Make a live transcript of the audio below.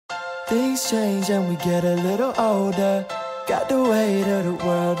Things change and we get a little older. Got the weight of the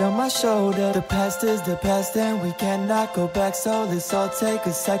world on my shoulder. The past is the past and we cannot go back, so let's all take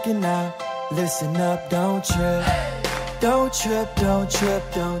a second now. Listen up, don't trip. Don't trip, don't trip,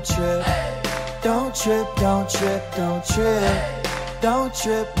 don't trip. Don't trip, don't trip, don't trip. Don't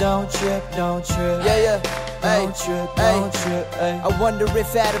trip, don't trip, don't trip. Yeah. Don't trip, don't trip, ay. I wonder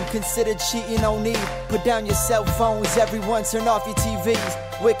if Adam considered cheating on Eve. Put down your cell phones, everyone turn off your TVs.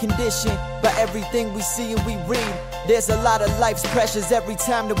 We're conditioned by everything we see and we read. There's a lot of life's pressures every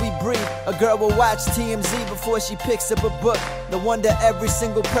time that we breathe. A girl will watch TMZ before she picks up a book. No wonder every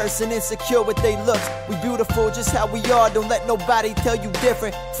single person insecure with they looks. We beautiful just how we are, don't let nobody tell you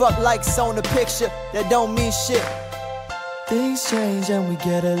different. Fuck likes on a picture, that don't mean shit. Things change and we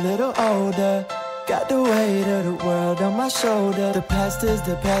get a little older. Got the weight of the world on my shoulder. The past is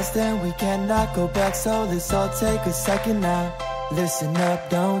the past and we cannot go back, so let's all take a second now. Listen up,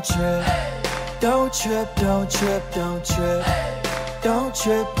 don't trip. Don't trip, don't trip, don't trip. Don't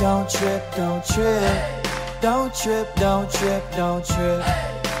trip, don't trip, don't trip. Don't trip, don't trip, don't trip.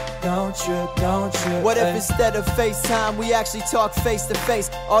 Don't trip, don't trip. What if instead of FaceTime we actually talk face to face?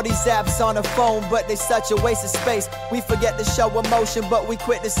 All these apps on the phone, but they such a waste of space. We forget to show emotion, but we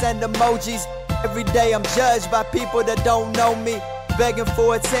quit to send emojis. Every day I'm judged by people that don't know me, begging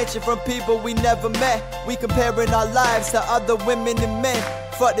for attention from people we never met. We comparing our lives to other women and men.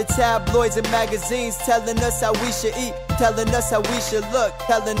 Fuck the tabloids and magazines telling us how we should eat, telling us how we should look,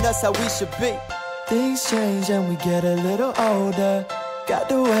 telling us how we should be. Things change and we get a little older. Got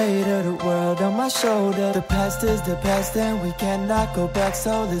the weight of the world on my shoulder. The past is the past and we cannot go back,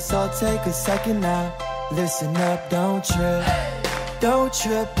 so let's all take a second now. Listen up, don't trip. Don't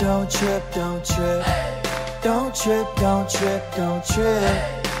trip, don't trip, don't trip. Don't trip, don't trip, don't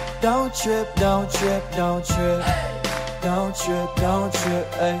trip. Don't trip, don't trip, don't trip. Don't trip, don't trip,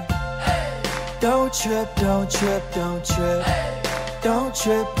 ay. Don't trip, don't trip, don't trip. Don't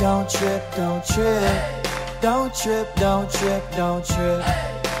trip, don't trip, don't trip. Don't trip, don't trip, don't trip.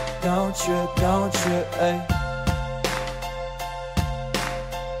 Don't trip, don't trip, ay.